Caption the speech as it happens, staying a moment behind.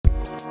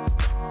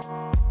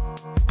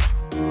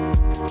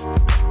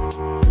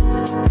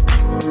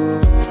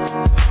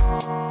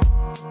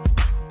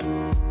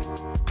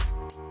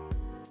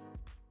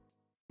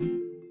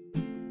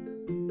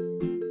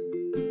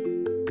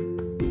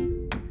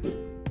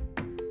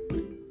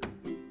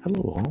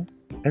Hello, all,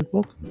 and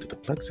welcome to the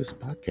Plexus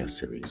podcast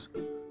series.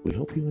 We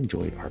hope you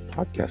enjoy our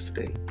podcast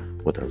today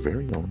with our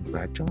very own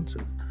Brad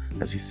Johnson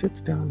as he sits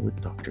down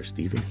with Dr.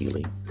 Stephen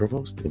Healey,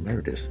 Provost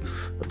Emeritus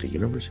of the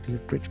University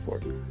of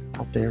Bridgeport,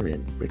 out there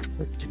in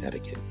Bridgeport,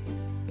 Connecticut.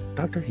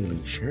 Dr.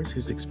 Healey shares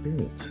his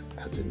experience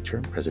as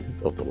interim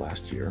president of the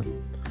last year,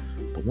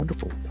 the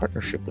wonderful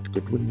partnership with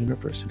Goodwin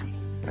University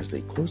as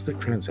they closed their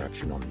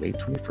transaction on May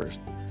 21st,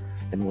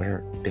 and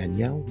where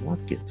Danielle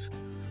Watkins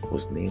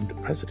was named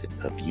president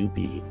of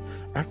UB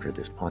after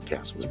this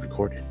podcast was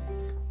recorded.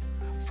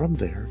 From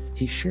there,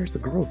 he shares the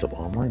growth of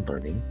online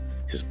learning,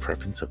 his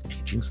preference of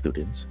teaching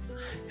students,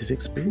 his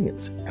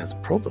experience as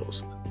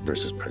provost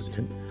versus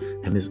president,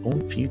 and his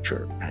own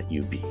future at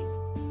UB.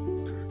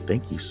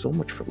 Thank you so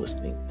much for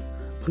listening.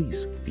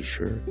 Please be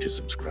sure to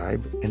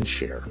subscribe and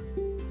share.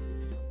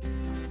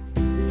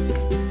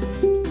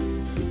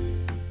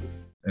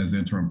 As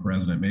interim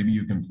president, maybe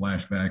you can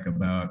flash back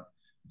about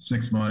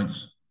 6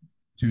 months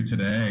to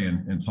today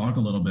and talk a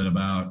little bit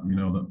about,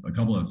 a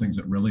couple of things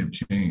that really have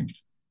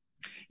changed.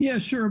 Yeah,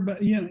 sure.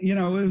 But, it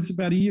was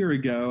about a year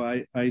ago,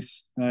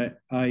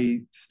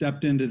 I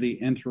stepped into the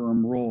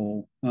interim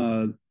role.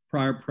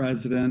 Prior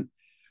president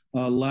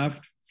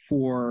left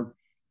for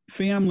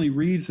family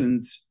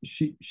reasons.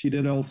 She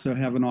did also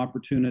have an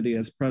opportunity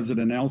as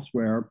president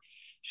elsewhere.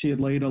 She had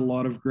laid a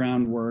lot of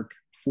groundwork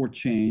for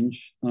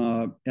change.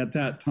 At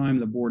that time,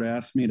 the board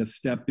asked me to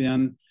step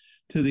in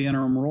to the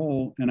interim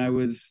role, and I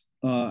was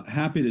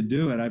happy to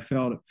do it. I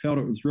felt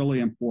it was really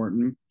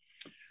important.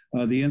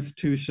 The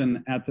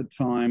institution at the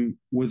time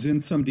was in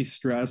some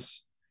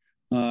distress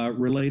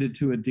related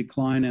to a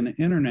decline in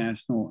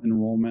international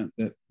enrollment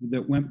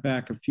that went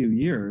back a few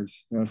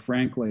years,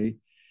 frankly.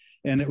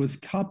 And it was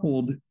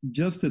coupled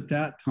just at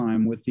that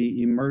time with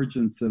the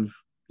emergence of,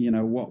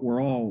 what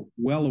we're all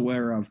well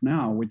aware of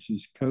now, which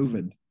is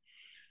COVID.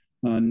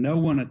 No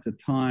one at the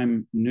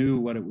time knew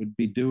what it would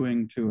be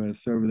doing to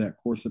us over that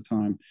course of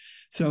time.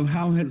 So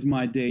how has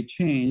my day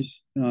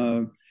changed?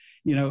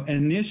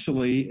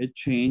 Initially it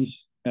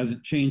changed as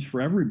it changed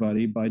for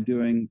everybody by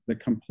doing the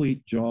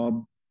complete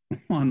job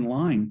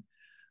online.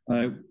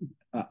 I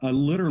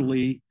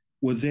literally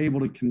was able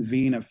to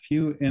convene a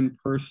few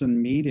in-person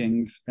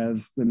meetings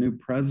as the new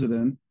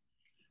president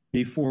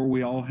before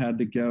we all had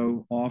to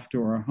go off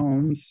to our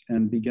homes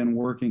and begin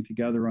working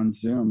together on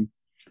Zoom.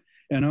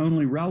 And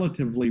only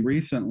relatively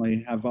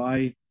recently have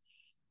I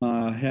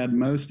had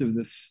most of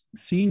the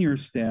senior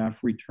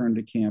staff return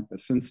to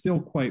campus. And still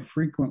quite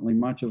frequently,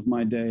 much of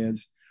my day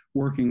is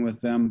working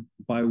with them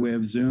by way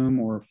of Zoom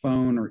or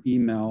phone or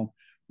email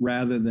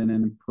rather than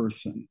in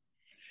person.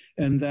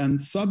 And then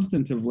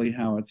substantively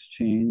how it's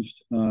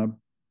changed.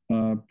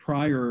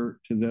 Prior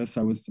to this,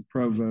 I was the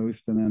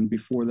provost, and then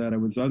before that, I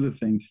was other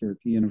things here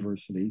at the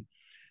university.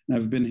 And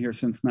I've been here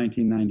since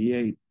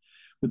 1998.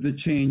 But the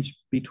change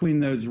between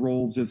those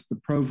roles is the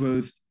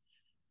provost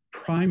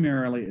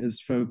primarily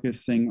is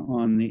focusing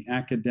on the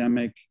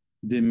academic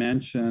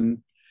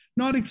dimension,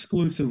 not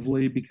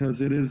exclusively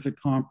because it is a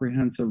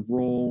comprehensive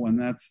role, and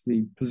that's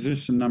the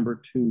position number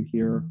 2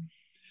 here.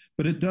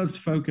 But it does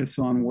focus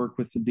on work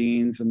with the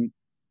deans and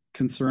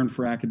concern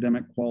for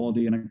academic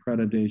quality and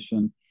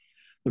accreditation.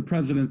 The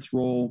president's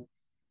role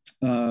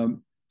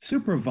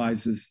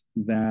supervises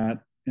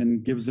that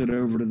and gives it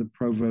over to the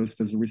provost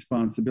as a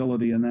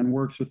responsibility, and then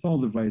works with all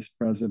the vice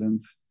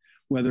presidents,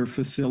 whether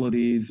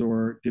facilities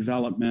or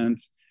development,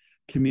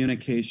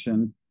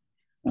 communication.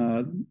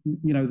 The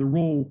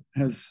role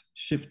has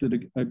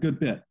shifted a good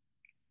bit.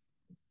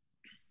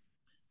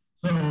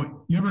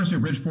 So University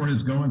of Bridgeport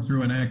is going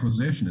through an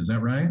acquisition, is that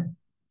right?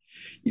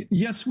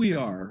 Yes, we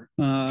are.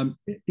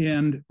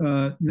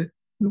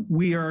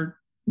 We are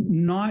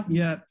not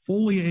yet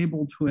fully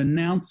able to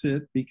announce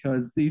it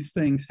because these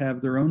things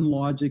have their own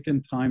logic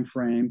and time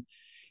frame.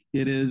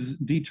 It is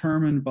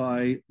determined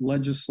by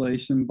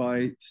legislation,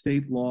 by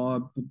state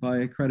law,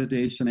 by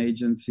accreditation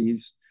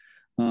agencies,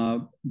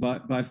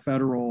 by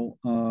federal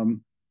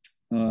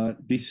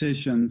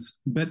decisions,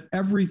 but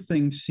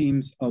everything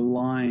seems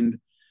aligned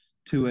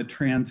to a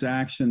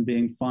transaction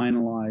being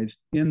finalized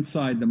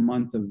inside the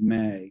month of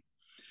May.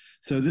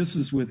 So this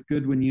is with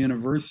Goodwin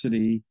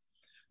University,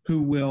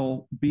 who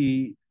will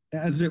be,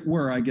 as it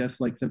were, I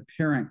guess, like the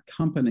parent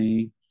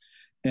company.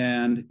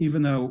 And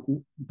even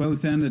though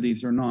both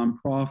entities are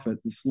nonprofit,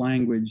 this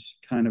language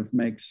kind of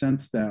makes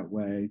sense that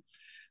way,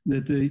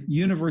 that the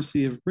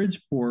University of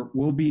Bridgeport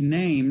will be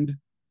named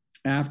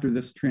after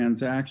this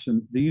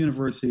transaction, the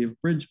University of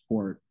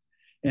Bridgeport,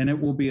 and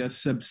it will be a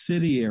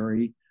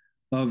subsidiary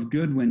of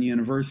Goodwin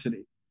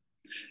University.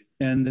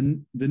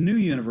 And the new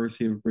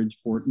University of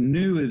Bridgeport,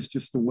 new is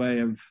just a way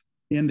of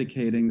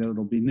indicating that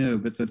it'll be new,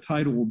 but the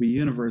title will be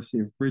University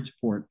of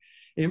Bridgeport.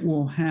 It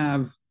will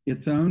have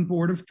its own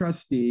board of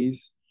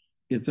trustees,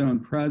 its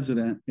own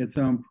president, its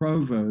own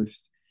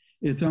provost,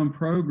 its own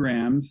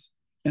programs,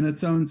 and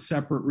its own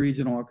separate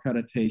regional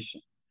accreditation.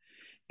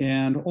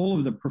 And all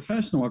of the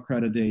professional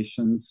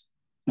accreditations,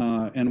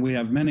 and we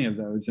have many of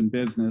those in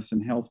business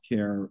and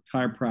healthcare,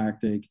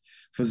 chiropractic,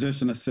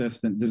 physician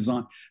assistant,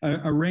 design,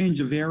 a range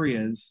of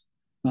areas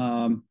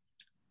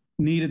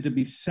needed to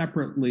be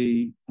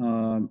separately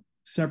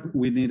separate.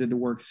 We needed to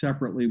work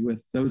separately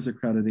with those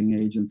accrediting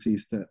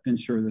agencies to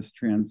ensure this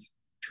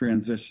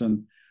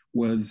transition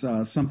was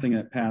something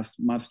that passed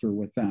muster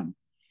with them.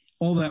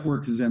 All that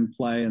work is in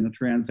play, and the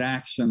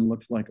transaction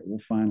looks like it will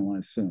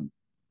finalize soon.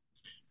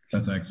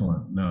 That's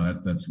excellent. No,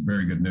 that's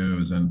very good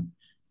news. And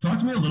talk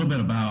to me a little bit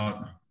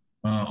about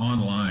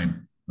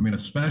online. I mean,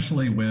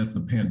 especially with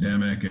the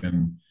pandemic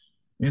and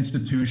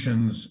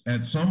institutions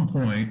at some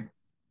point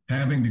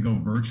having to go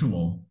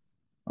virtual.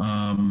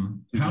 How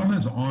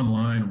has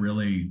online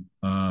really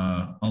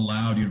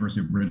allowed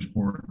University of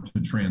Bridgeport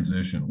to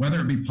transition, whether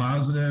it be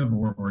positive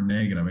or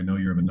negative? I know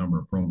you have a number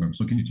of programs.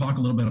 So can you talk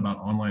a little bit about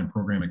online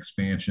program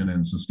expansion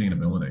and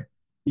sustainability?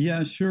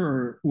 Yeah,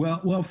 sure.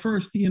 Well,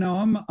 first,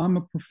 I'm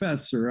a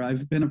professor.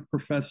 I've been a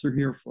professor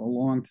here for a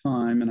long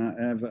time, and I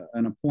have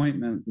an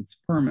appointment that's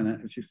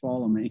permanent, if you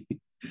follow me,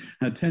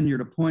 a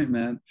tenured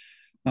appointment.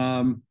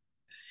 And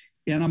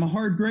I'm a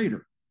hard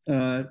grader.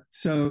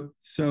 So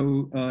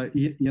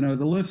the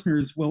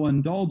listeners will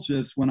indulge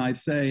us when I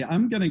say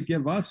I'm going to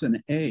give us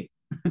an A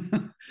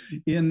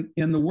in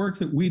the work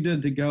that we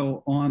did to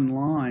go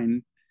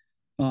online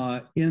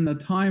in the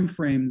time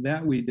frame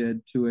that we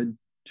did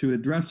to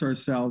address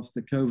ourselves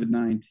to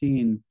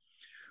COVID-19.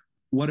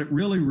 What it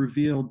really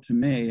revealed to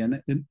me,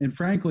 and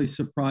frankly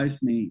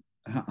surprised me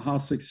how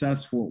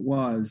successful it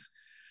was,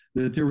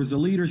 that there was a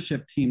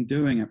leadership team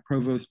doing it.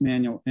 Provost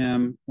Manuel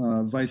M.,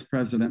 Vice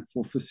President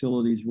for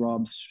Facilities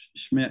Rob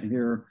Schmidt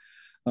here,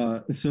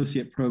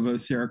 Associate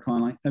Provost Sarah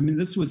Conley. I mean,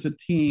 this was a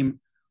team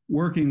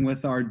working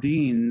with our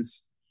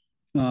deans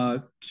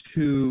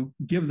to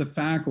give the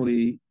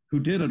faculty who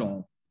did it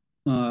all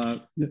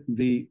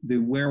the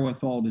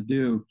wherewithal to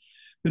do.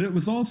 But it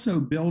was also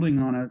building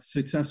on a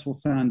successful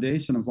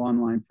foundation of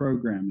online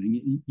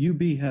programming.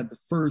 UB had the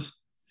first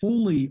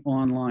fully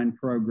online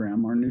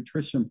program, our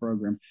nutrition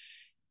program,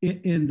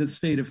 in the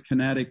state of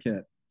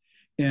Connecticut.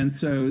 And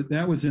so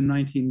that was in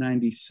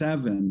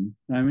 1997.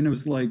 I mean, it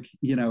was like,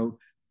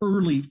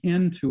 early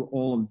into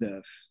all of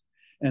this.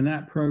 And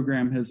that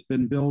program has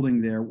been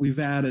building there. We've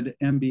added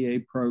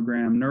MBA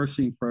program,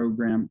 nursing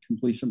program,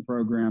 completion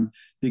program,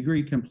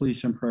 degree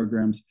completion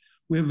programs.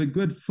 We have a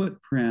good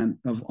footprint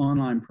of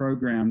online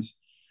programs.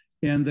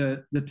 And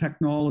the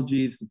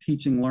technologies, the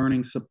teaching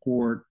learning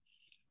support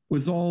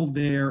was all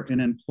there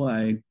and in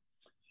play.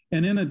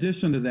 And in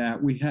addition to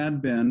that, we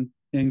had been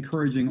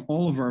encouraging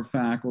all of our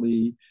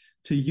faculty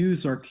to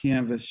use our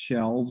Canvas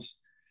shells,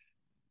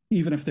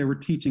 even if they were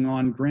teaching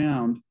on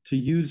ground, to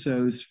use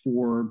those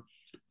for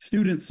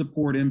student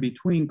support in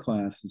between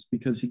classes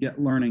because you get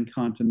learning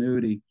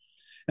continuity.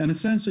 And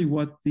essentially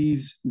what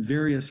these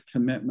various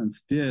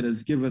commitments did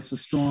is give us a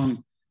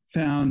strong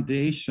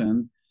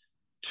foundation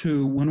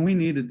to when we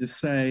needed to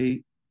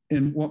say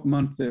in what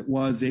month it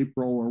was,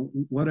 April or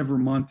whatever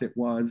month it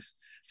was,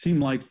 seemed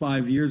like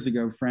 5 years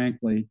ago,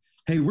 frankly,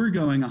 hey, we're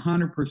going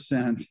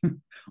 100%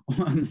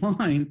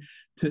 online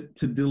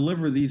to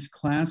deliver these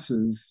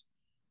classes.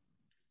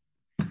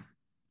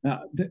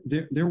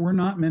 There were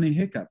not many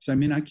hiccups. I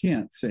mean, I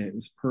can't say it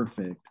was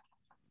perfect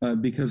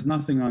because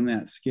nothing on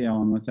that scale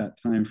and with that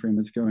time frame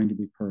is going to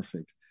be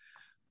perfect.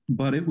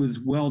 But it was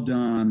well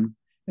done,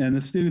 and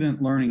the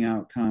student learning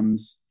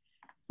outcomes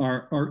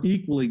are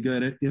equally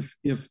good,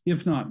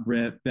 if not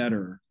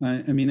better.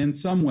 I mean, in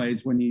some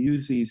ways, when you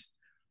use these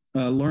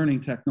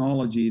learning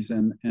technologies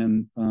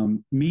and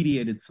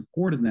mediated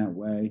support in that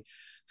way,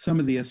 some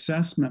of the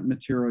assessment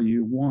material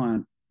you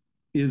want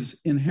is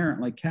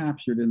inherently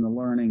captured in the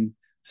learning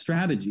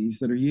strategies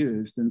that are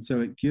used. And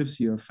so it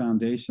gives you a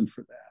foundation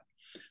for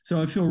that.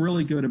 So I feel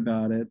really good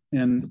about it.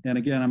 And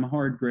again, I'm a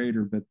hard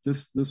grader, but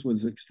this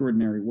was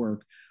extraordinary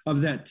work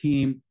of that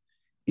team.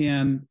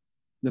 And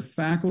the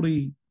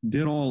faculty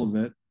did all of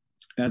it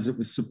as it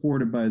was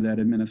supported by that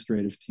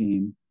administrative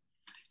team.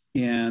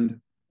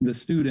 And the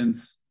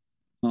students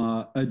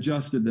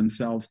adjusted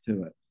themselves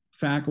to it.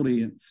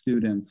 Faculty and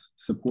students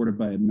supported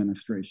by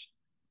administration.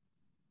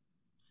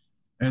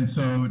 And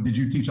so did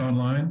you teach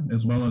online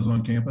as well as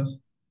on campus?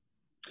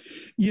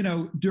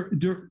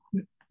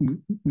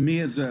 Me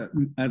as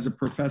a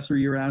professor,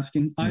 you're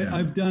asking? Yeah.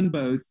 I've done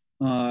both.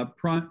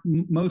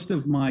 Most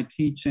of my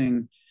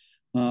teaching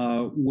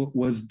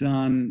was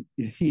done,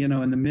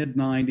 in the mid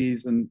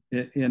 90s, and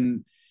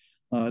in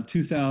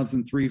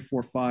 2003,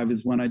 4, 5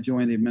 is when I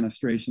joined the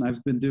administration.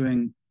 I've been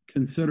doing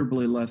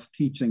considerably less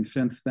teaching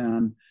since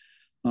then.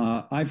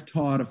 I've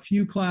taught a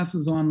few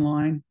classes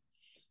online,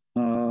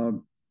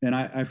 and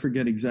I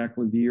forget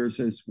exactly the years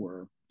those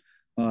were.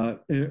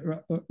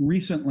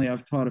 Recently,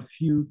 I've taught a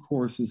few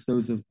courses.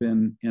 Those have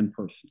been in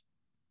person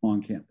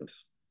on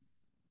campus.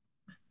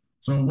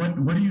 So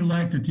what do you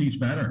like to teach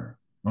better?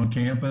 On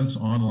campus,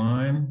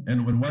 online,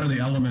 and what are the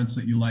elements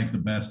that you like the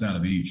best out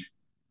of each?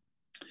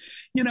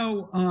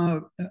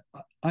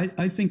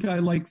 I think I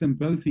like them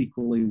both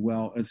equally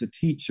well as a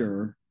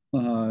teacher.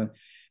 The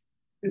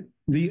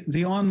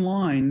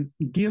online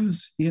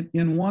gives,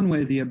 in one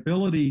way, the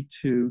ability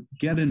to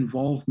get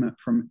involvement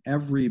from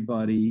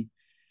everybody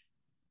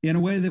in a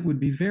way that would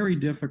be very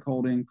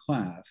difficult in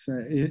class.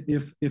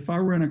 If I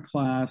were in a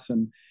class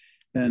and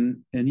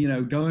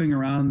going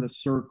around the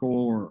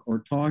circle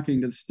or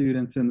talking to the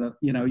students and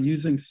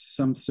using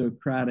some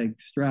Socratic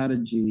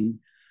strategy,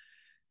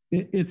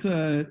 it's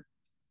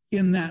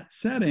in that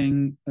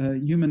setting,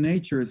 human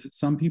nature is that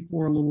some people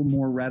are a little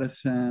more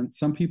reticent,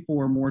 some people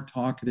are more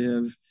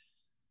talkative,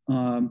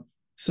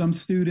 some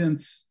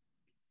students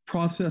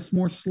process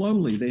more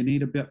slowly, they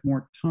need a bit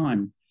more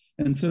time,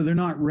 and so they're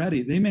not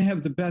ready. They may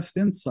have the best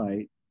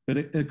insight, but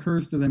it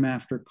occurs to them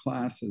after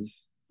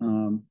classes,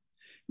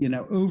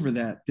 over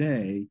that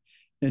day,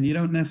 and you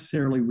don't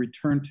necessarily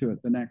return to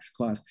it the next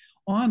class.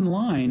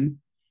 Online,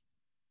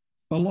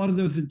 a lot of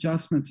those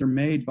adjustments are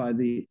made by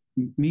the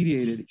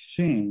mediated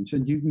exchange,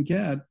 and you can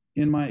get,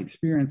 in my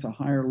experience, a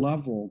higher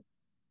level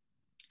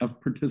of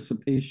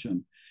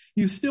participation.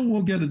 You still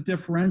will get a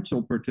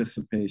differential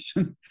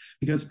participation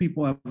because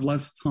people have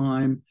less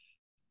time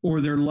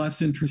or they're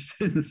less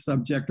interested in the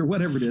subject or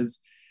whatever it is.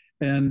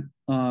 And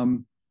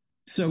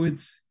so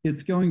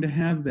it's going to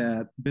have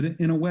that, but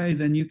in a way,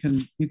 then you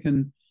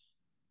can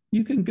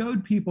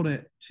goad people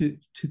to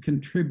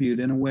contribute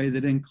in a way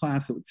that in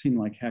class it would seem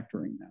like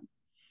hectoring them.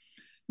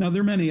 Now,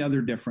 there are many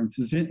other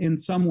differences. In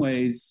some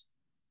ways,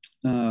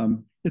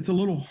 it's a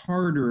little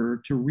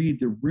harder to read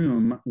the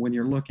room when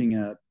you're looking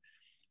at,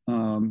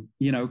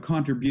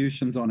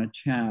 contributions on a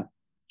chat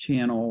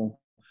channel,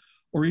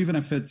 or even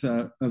if it's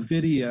a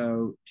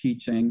video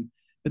teaching,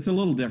 it's a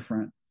little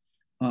different.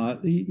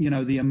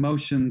 The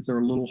emotions are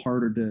a little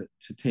harder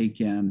to take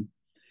in.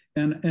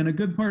 And a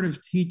good part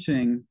of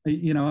teaching,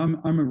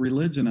 I'm a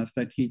religionist.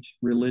 I teach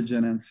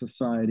religion and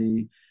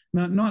society,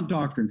 not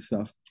doctrine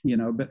stuff,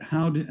 but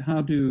how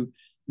do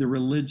the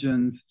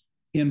religions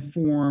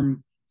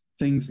inform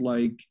things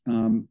like,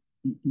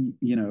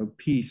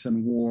 peace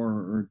and war,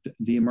 or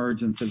the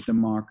emergence of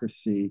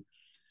democracy.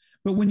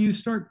 But when you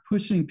start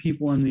pushing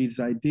people in these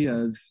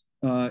ideas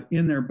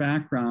in their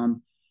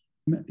background,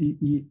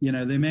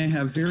 they may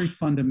have very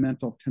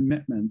fundamental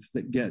commitments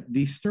that get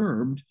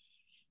disturbed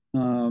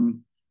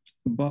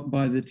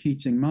by the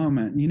teaching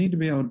moment. You need to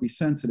be able to be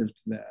sensitive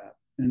to that.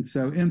 And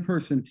so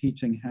in-person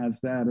teaching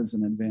has that as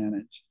an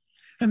advantage.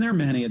 And there are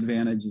many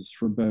advantages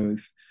for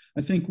both.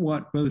 I think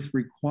what both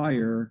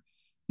require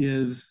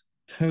is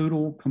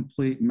total,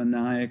 complete,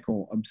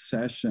 maniacal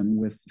obsession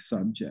with the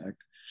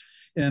subject.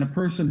 And a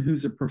person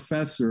who's a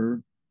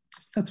professor,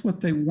 that's what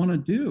they want to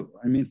do.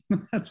 I mean,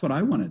 that's what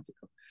I want to do.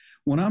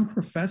 When I'm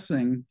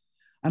professing,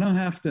 I don't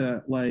have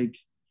to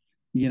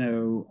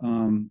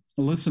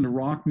listen to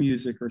rock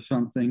music or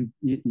something,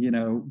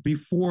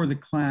 before the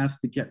class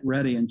to get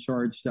ready and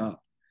charged up.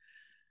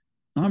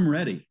 I'm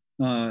ready.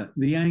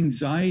 The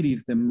anxiety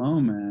of the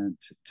moment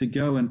to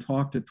go and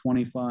talk to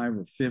 25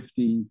 or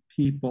 50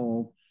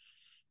 people,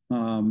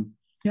 you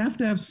have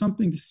to have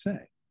something to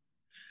say.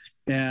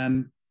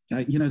 And,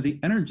 the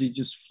energy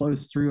just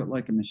flows through it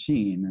like a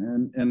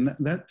machine. And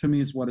that to me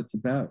is what it's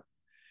about.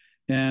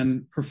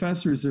 And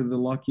professors are the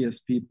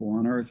luckiest people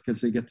on earth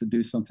because they get to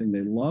do something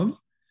they love.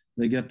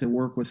 They get to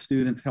work with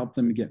students, help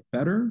them get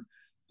better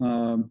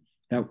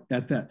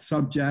at that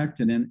subject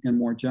and in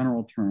more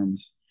general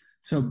terms.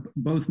 So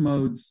both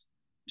modes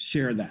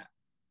share that.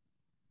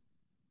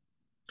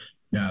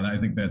 Yeah, I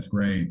think that's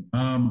great.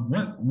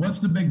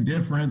 What's the big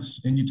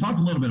difference? And you talked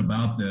a little bit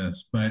about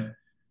this, but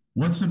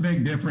what's the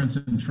big difference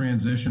in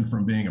transition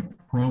from being a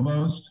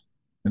provost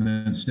and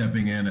then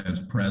stepping in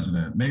as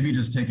president? Maybe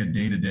just take a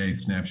day-to-day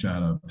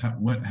snapshot of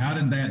how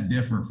did that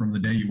differ from the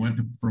day you went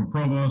from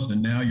provost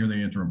and now you're the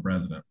interim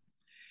president?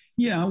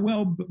 Yeah,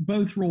 well,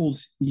 both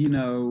roles,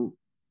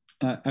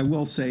 I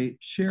will say,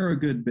 share a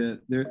good bit.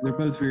 They're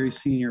both very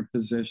senior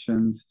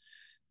positions.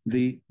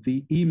 The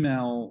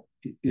email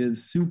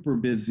is super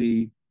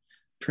busy.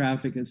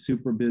 Traffic is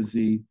super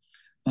busy.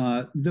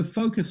 The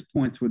focus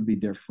points would be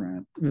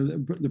different.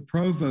 The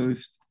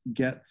provost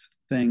gets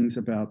things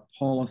about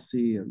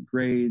policy,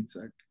 grades,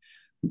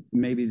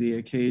 maybe the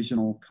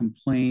occasional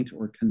complaint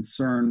or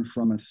concern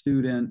from a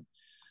student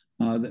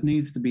that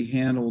needs to be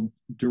handled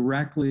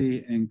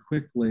directly and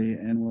quickly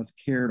and with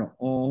care to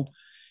all.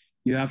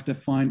 You have to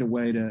find a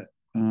way to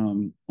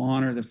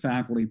honor the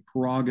faculty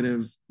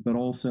prerogative, but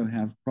also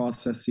have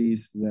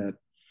processes that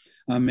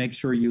make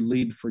sure you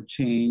lead for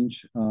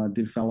change,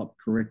 develop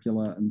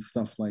curricula and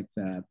stuff like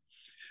that.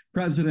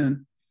 President,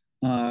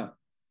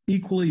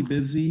 equally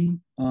busy.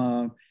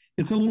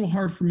 It's a little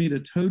hard for me to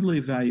totally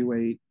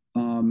evaluate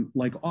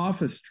like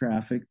office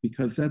traffic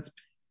because that's,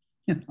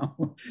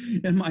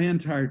 in my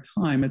entire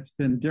time, it's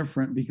been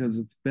different because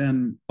it's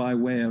been by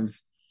way of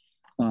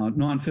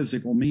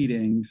non-physical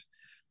meetings.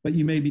 But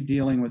you may be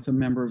dealing with a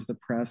member of the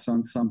press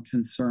on some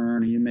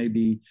concern, or you may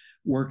be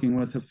working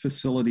with a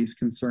facilities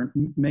concern,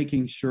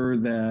 making sure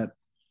that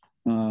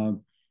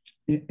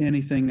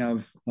anything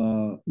of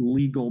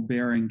legal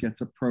bearing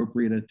gets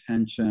appropriate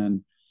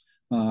attention,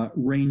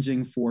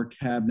 ranging for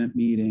cabinet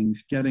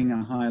meetings, getting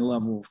a high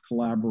level of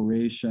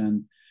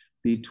collaboration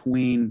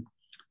between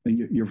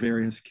your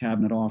various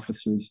cabinet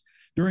officers.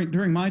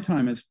 During my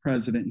time as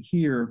president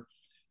here,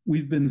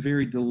 we've been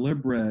very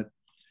deliberate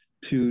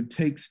to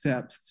take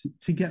steps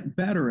to get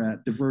better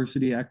at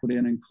diversity, equity,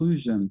 and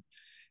inclusion.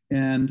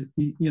 And,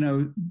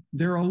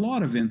 there are a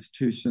lot of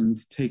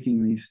institutions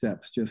taking these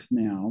steps just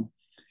now.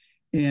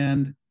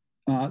 And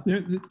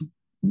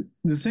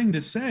the thing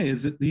to say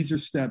is that these are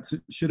steps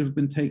that should have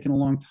been taken a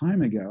long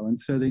time ago. And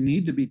so they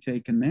need to be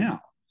taken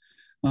now.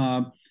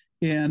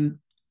 And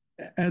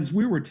as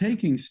we were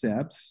taking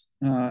steps,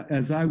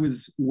 as I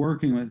was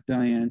working with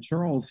Diane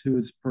Charles, who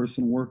is a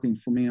person working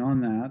for me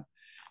on that,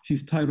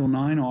 she's Title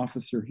IX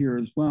officer here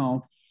as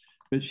well,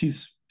 but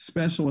she's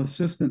special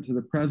assistant to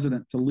the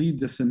president to lead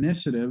this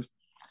initiative.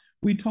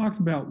 We talked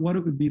about what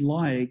it would be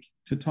like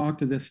to talk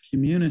to this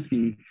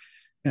community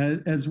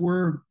as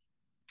we're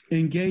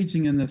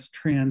engaging in this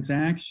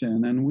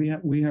transaction, and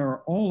we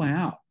are all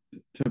out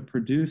to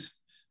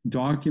produce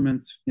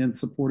documents in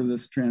support of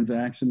this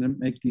transaction and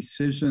make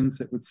decisions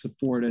that would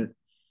support it.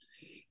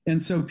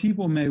 And so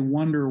people may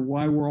wonder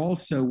why we're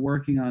also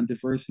working on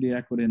diversity,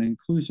 equity, and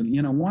inclusion.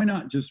 Why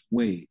not just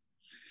wait?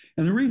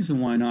 And the reason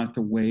why not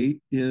to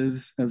wait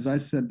is, as I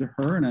said to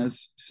her and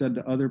as said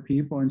to other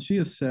people, and she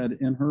has said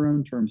in her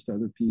own terms to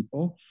other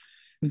people,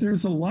 if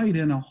there's a light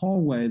in a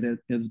hallway that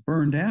is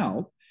burned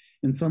out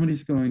and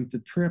somebody's going to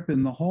trip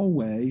in the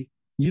hallway,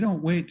 you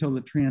don't wait till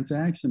the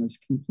transaction is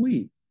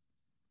complete.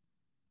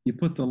 You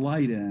put the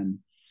light in.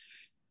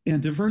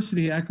 And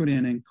diversity, equity,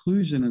 and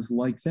inclusion is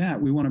like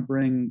that. We want to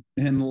bring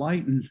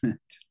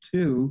enlightenment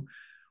to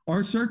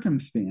our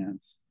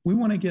circumstance. We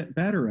want to get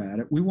better at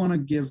it. We want to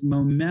give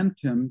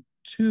momentum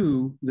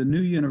to the new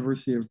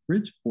University of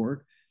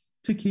Bridgeport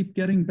to keep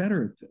getting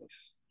better at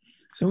this.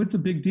 So it's a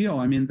big deal.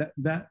 I mean,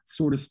 that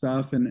sort of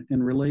stuff and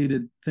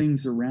related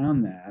things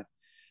around that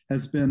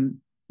has been,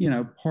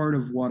 part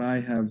of what I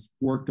have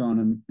worked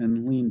on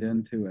and leaned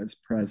into as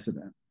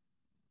president.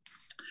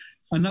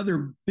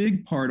 Another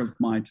big part of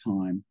my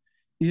time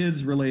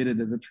is related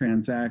to the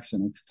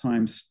transaction. It's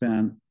time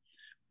spent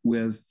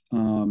with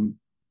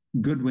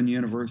Goodwin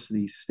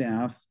University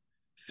staff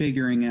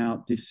figuring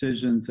out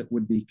decisions that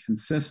would be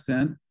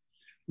consistent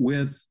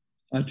with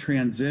a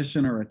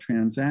transition or a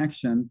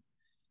transaction,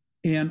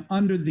 and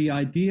under the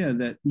idea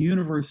that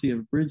University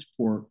of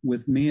Bridgeport,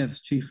 with me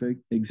as chief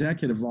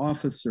executive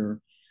officer,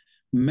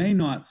 may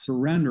not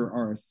surrender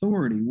our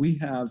authority. We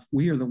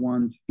are the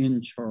ones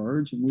in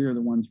charge, and we are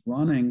the ones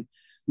running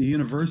the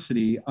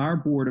university. Our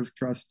board of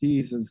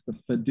trustees is the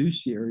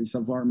fiduciaries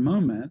of our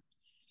moment,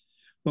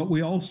 but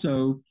we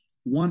also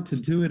want to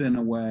do it in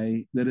a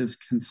way that is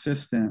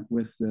consistent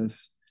with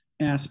this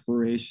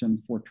aspiration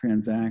for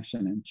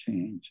transaction and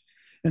change.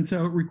 And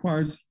so it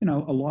requires, a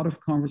lot of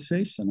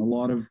conversation, a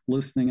lot of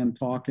listening and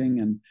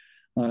talking, and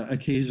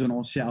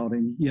occasional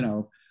shouting,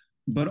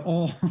 but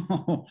all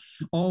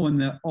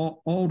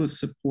to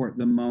support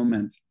the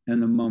moment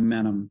and the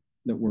momentum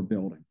that we're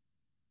building.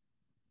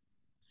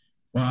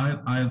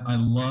 Well, I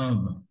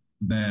love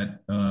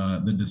that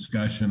the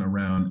discussion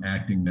around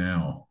acting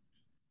now.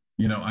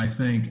 I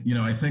think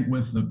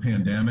with the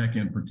pandemic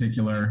in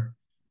particular,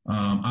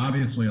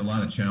 obviously a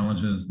lot of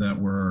challenges that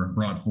were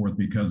brought forth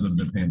because of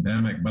the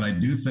pandemic, but I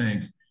do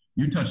think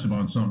you touched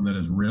upon something that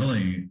is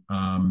really,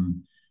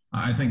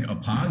 I think, a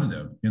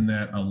positive, in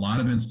that a lot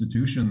of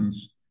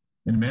institutions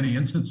in many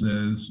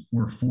instances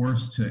were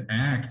forced to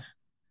act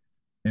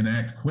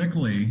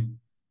quickly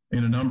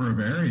in a number of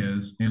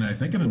areas, and I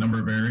think in a number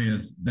of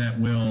areas that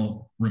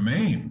will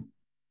remain,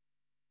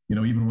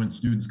 even when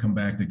students come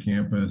back to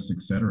campus,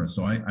 et cetera.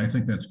 So I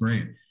think that's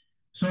great.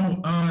 So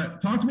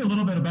talk to me a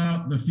little bit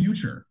about the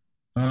future.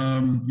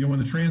 When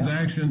the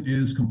transaction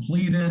is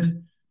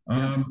completed,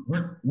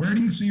 where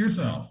do you see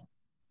yourself?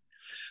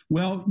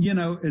 Well,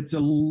 it's a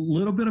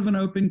little bit of an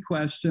open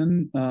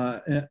question.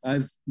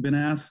 I've been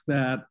asked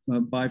that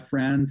by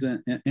friends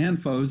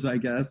and foes, I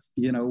guess,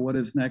 what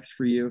is next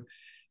for you?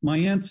 My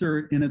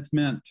answer, and it's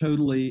meant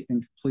totally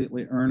and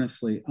completely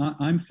earnestly,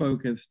 I'm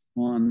focused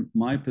on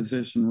my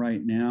position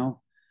right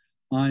now.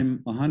 I'm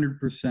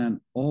 100%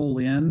 all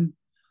in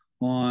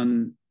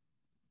on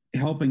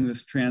helping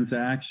this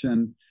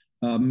transaction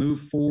move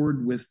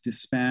forward with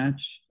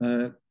dispatch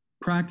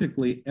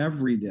practically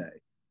every day.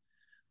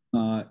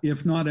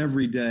 If not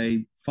every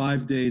day,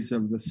 5 days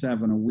of the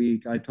 7 a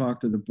week. I talk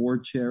to the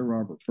board chair,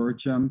 Robert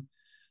Burcham,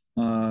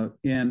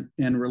 and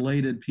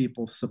related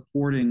people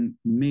supporting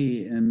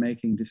me in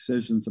making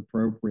decisions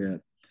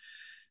appropriate.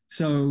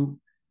 So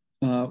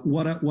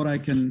what I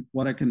can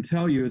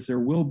tell you is there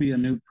will be a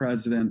new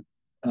president.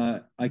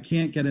 I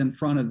can't get in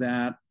front of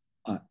that.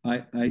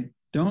 I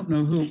don't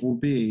know who it will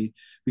be,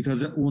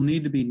 because it will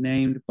need to be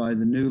named by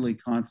the newly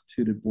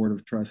constituted board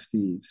of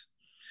trustees.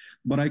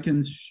 But I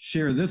can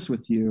share this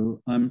with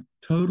you. I'm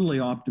totally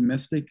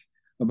optimistic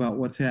about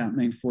what's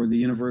happening for the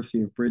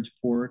University of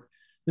Bridgeport.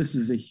 This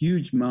is a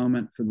huge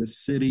moment for the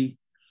city.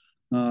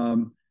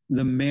 The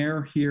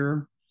mayor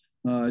here,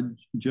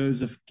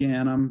 Joseph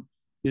Ganem,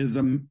 is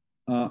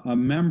a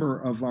member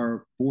of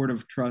our board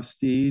of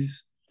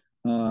trustees,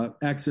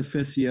 ex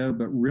officio,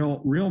 but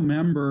real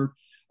member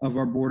of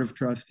our board of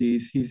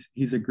trustees.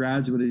 He's a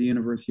graduate of the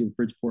University of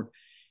Bridgeport.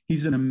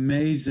 He's an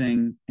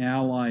amazing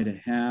ally to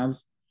have.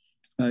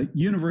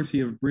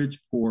 University of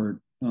Bridgeport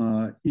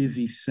is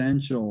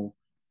essential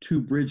to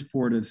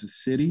Bridgeport as a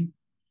city.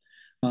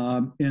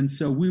 And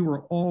so we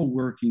were all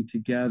working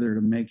together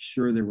to make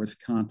sure there was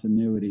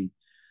continuity.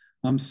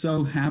 I'm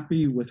so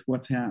happy with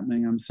what's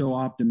happening. I'm so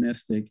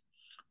optimistic.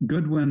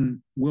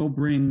 Goodwin will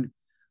bring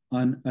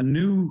a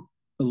new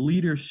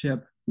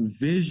leadership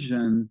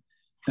vision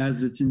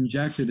as it's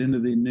injected into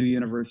the new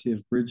University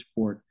of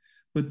Bridgeport.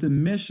 But the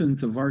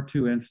missions of our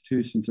two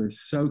institutions are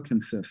so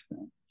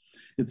consistent.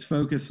 It's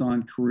focused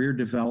on career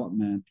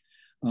development,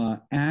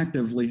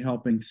 actively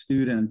helping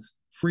students,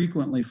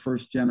 frequently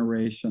first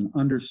generation,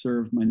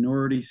 underserved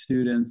minority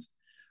students,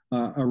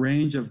 a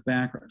range of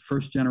background,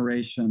 first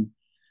generation,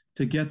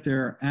 to get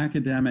their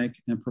academic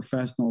and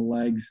professional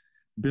legs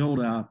built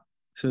up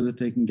so that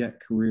they can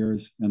get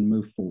careers and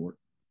move forward.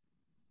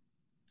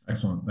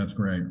 Excellent. That's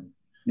great.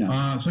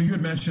 Yeah. So you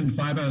had mentioned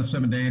 5 out of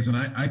 7 days, and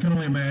I can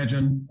only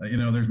imagine,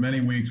 there's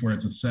many weeks where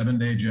it's a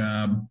 7-day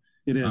job.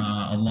 It is.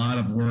 A lot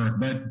of work.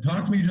 But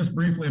talk to me just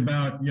briefly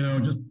about,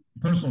 just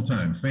personal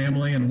time,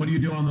 family, and what do you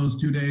do on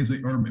those 2 days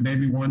or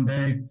maybe 1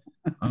 day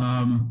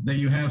that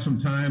you have some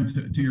time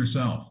to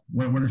yourself?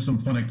 What are some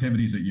fun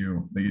activities that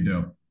you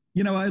do?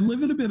 I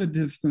live at a bit of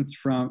distance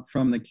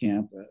from the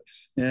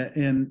campus,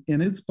 and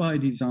it's by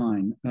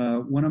design.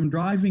 When I'm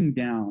driving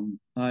down,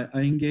 I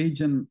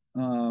engage in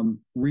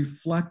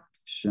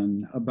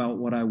reflection about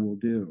what I will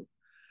do.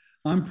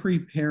 I'm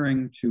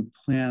preparing to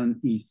plan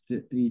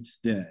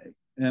each day.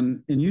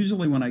 And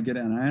usually when I get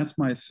in, I ask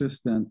my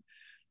assistant,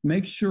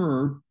 make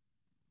sure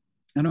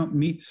I don't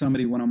meet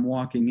somebody when I'm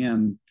walking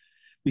in,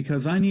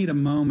 because I need a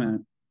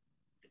moment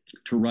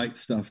to write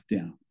stuff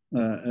down.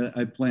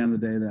 I plan the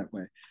day that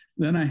way.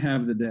 Then I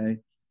have the day,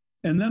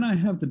 and then I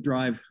have the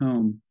drive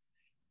home.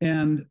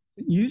 And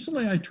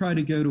usually I try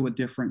to go to a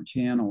different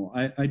channel.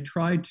 I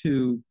try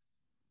to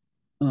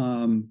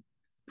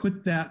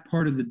put that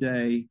part of the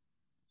day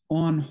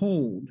on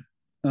hold,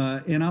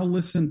 and I'll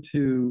listen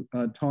to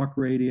talk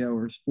radio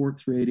or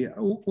sports radio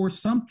or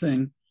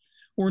something,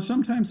 or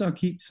sometimes I'll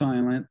keep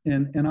silent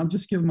and I'll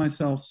just give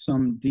myself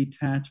some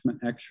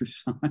detachment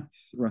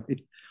exercise,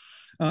 right?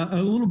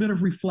 A little bit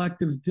of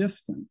reflective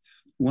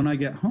distance. When I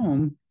get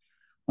home,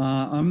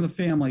 I'm the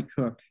family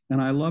cook,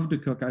 and I love to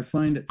cook. I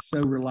find it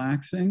so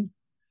relaxing.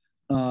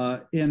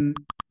 And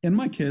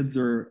my kids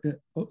are,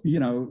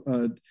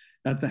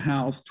 at the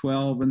house,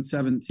 12 and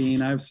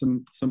 17. I have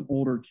some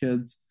older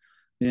kids,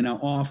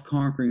 off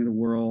conquering the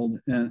world,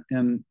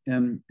 and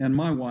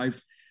my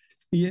wife.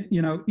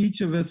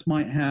 Each of us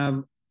might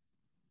have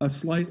a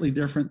slightly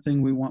different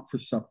thing we want for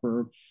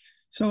supper.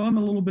 So I'm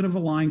a little bit of a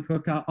line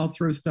cook. I'll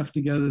throw stuff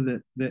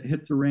together that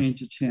hits a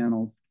range of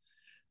channels.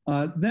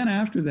 Then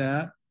after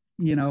that,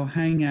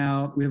 hang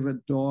out. We have a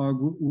dog.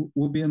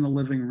 We'll be in the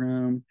living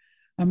room.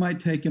 I might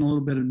take in a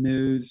little bit of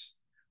news.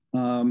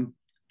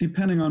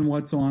 Depending on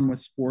what's on with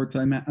sports,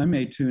 I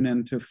may tune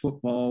into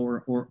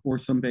football or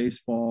some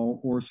baseball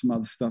or some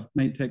other stuff.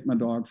 May take my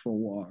dog for a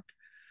walk.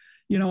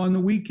 On the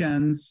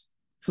weekends,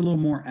 it's a little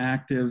more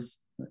active,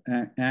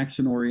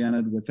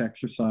 action-oriented with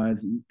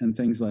exercise and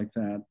things like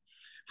that.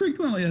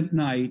 Frequently at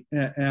night,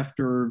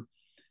 after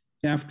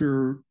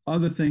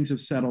other things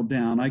have settled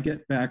down, I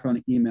get back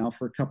on email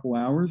for a couple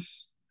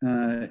hours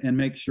and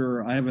make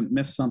sure I haven't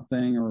missed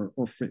something or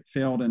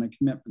failed in a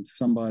commitment to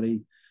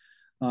somebody.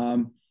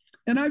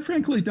 And I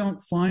frankly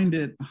don't find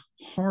it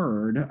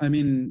hard. I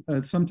mean,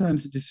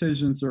 sometimes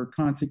decisions are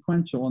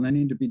consequential and they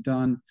need to be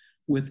done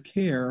with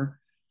care.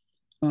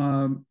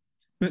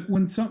 But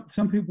when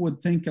some people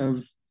would think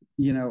of,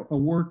 a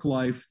work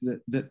life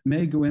that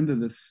may go into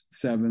the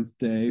 7th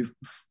day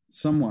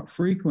somewhat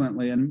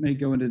frequently and may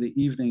go into the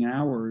evening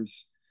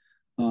hours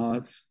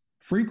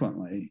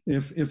frequently,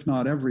 if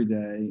not every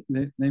day,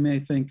 they may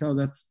think, oh,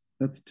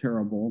 that's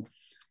terrible.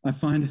 I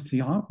find it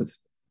the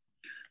opposite.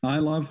 I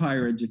love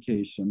higher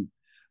education.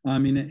 I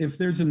mean, if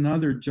there's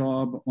another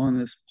job on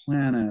this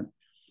planet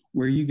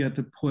where you get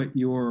to put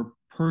your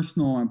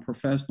personal and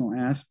professional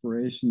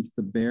aspirations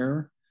to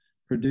bear,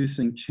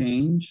 producing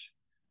change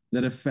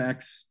that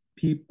affects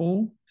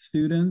people,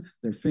 students,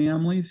 their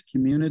families,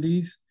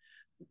 communities,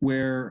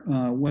 where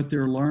what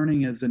they're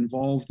learning is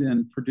involved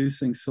in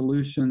producing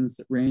solutions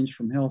that range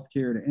from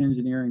healthcare to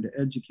engineering to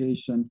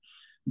education,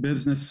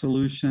 business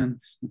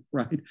solutions,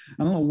 right?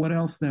 I don't know what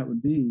else that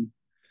would be.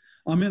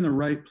 I'm in the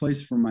right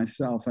place for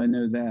myself. I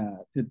know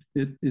that.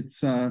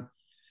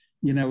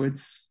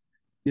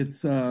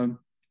 It's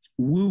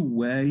Wu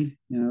Wei,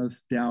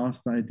 this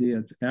Taoist idea.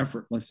 It's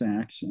effortless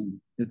action.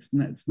 It's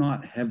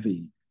not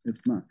heavy.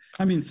 It's not.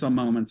 I mean, some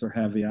moments are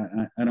heavy.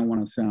 I don't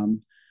want to sound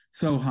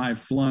so high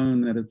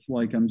flown that it's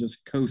like I'm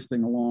just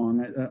coasting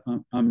along.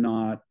 I'm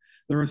not.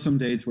 There are some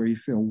days where you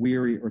feel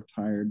weary or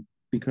tired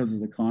because of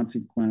the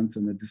consequence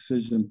and the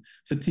decision.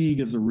 Fatigue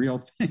is a real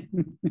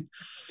thing.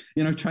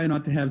 Try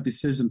not to have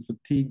decision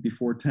fatigue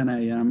before 10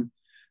 a.m.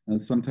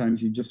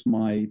 Sometimes you just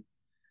might.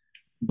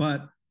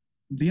 But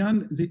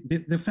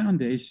the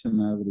foundation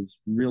of it is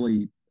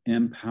really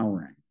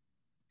empowering.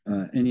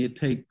 And you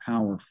take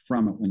power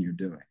from it when you're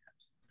doing it.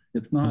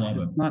 It's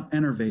not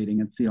enervating,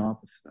 it's the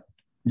opposite.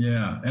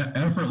 Yeah,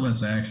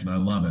 effortless action. I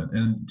love it.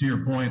 And to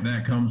your point,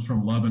 that comes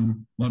from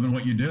loving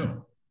what you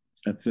do.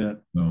 That's it.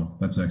 No,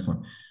 that's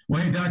excellent.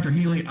 Well, hey, Dr.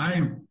 Healey,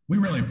 we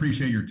really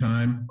appreciate your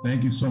time.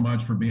 Thank you so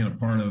much for being a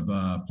part of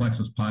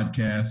Plexus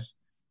Podcast.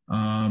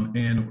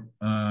 And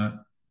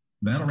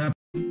that'll wrap.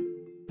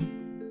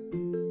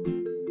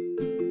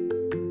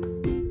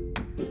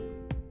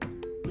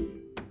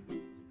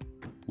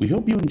 We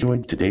hope you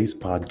enjoyed today's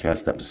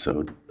podcast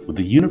episode with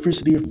the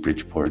University of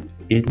Bridgeport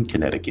in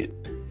Connecticut.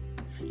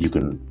 You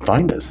can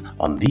find us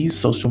on these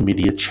social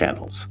media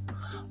channels.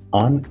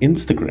 On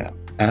Instagram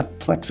at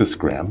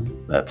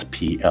Plexusgram, that's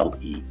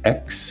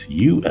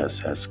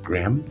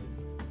PLEXUSSgram.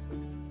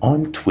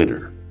 On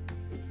Twitter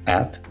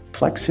at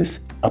Plexus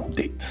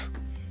Updates,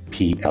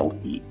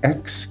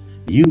 PLEXUSS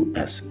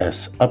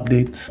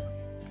Updates.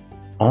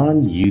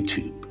 On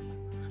YouTube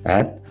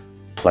at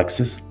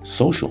Plexus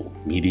Social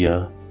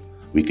Media.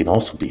 We can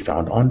also be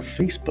found on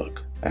Facebook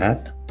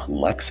at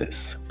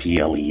Plexus,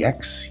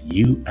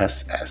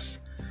 PLEXUSS.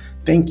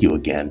 Thank you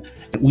again,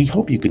 and we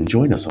hope you can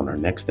join us on our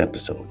next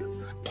episode.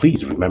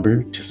 Please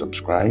remember to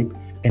subscribe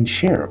and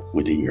share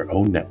within your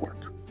own network.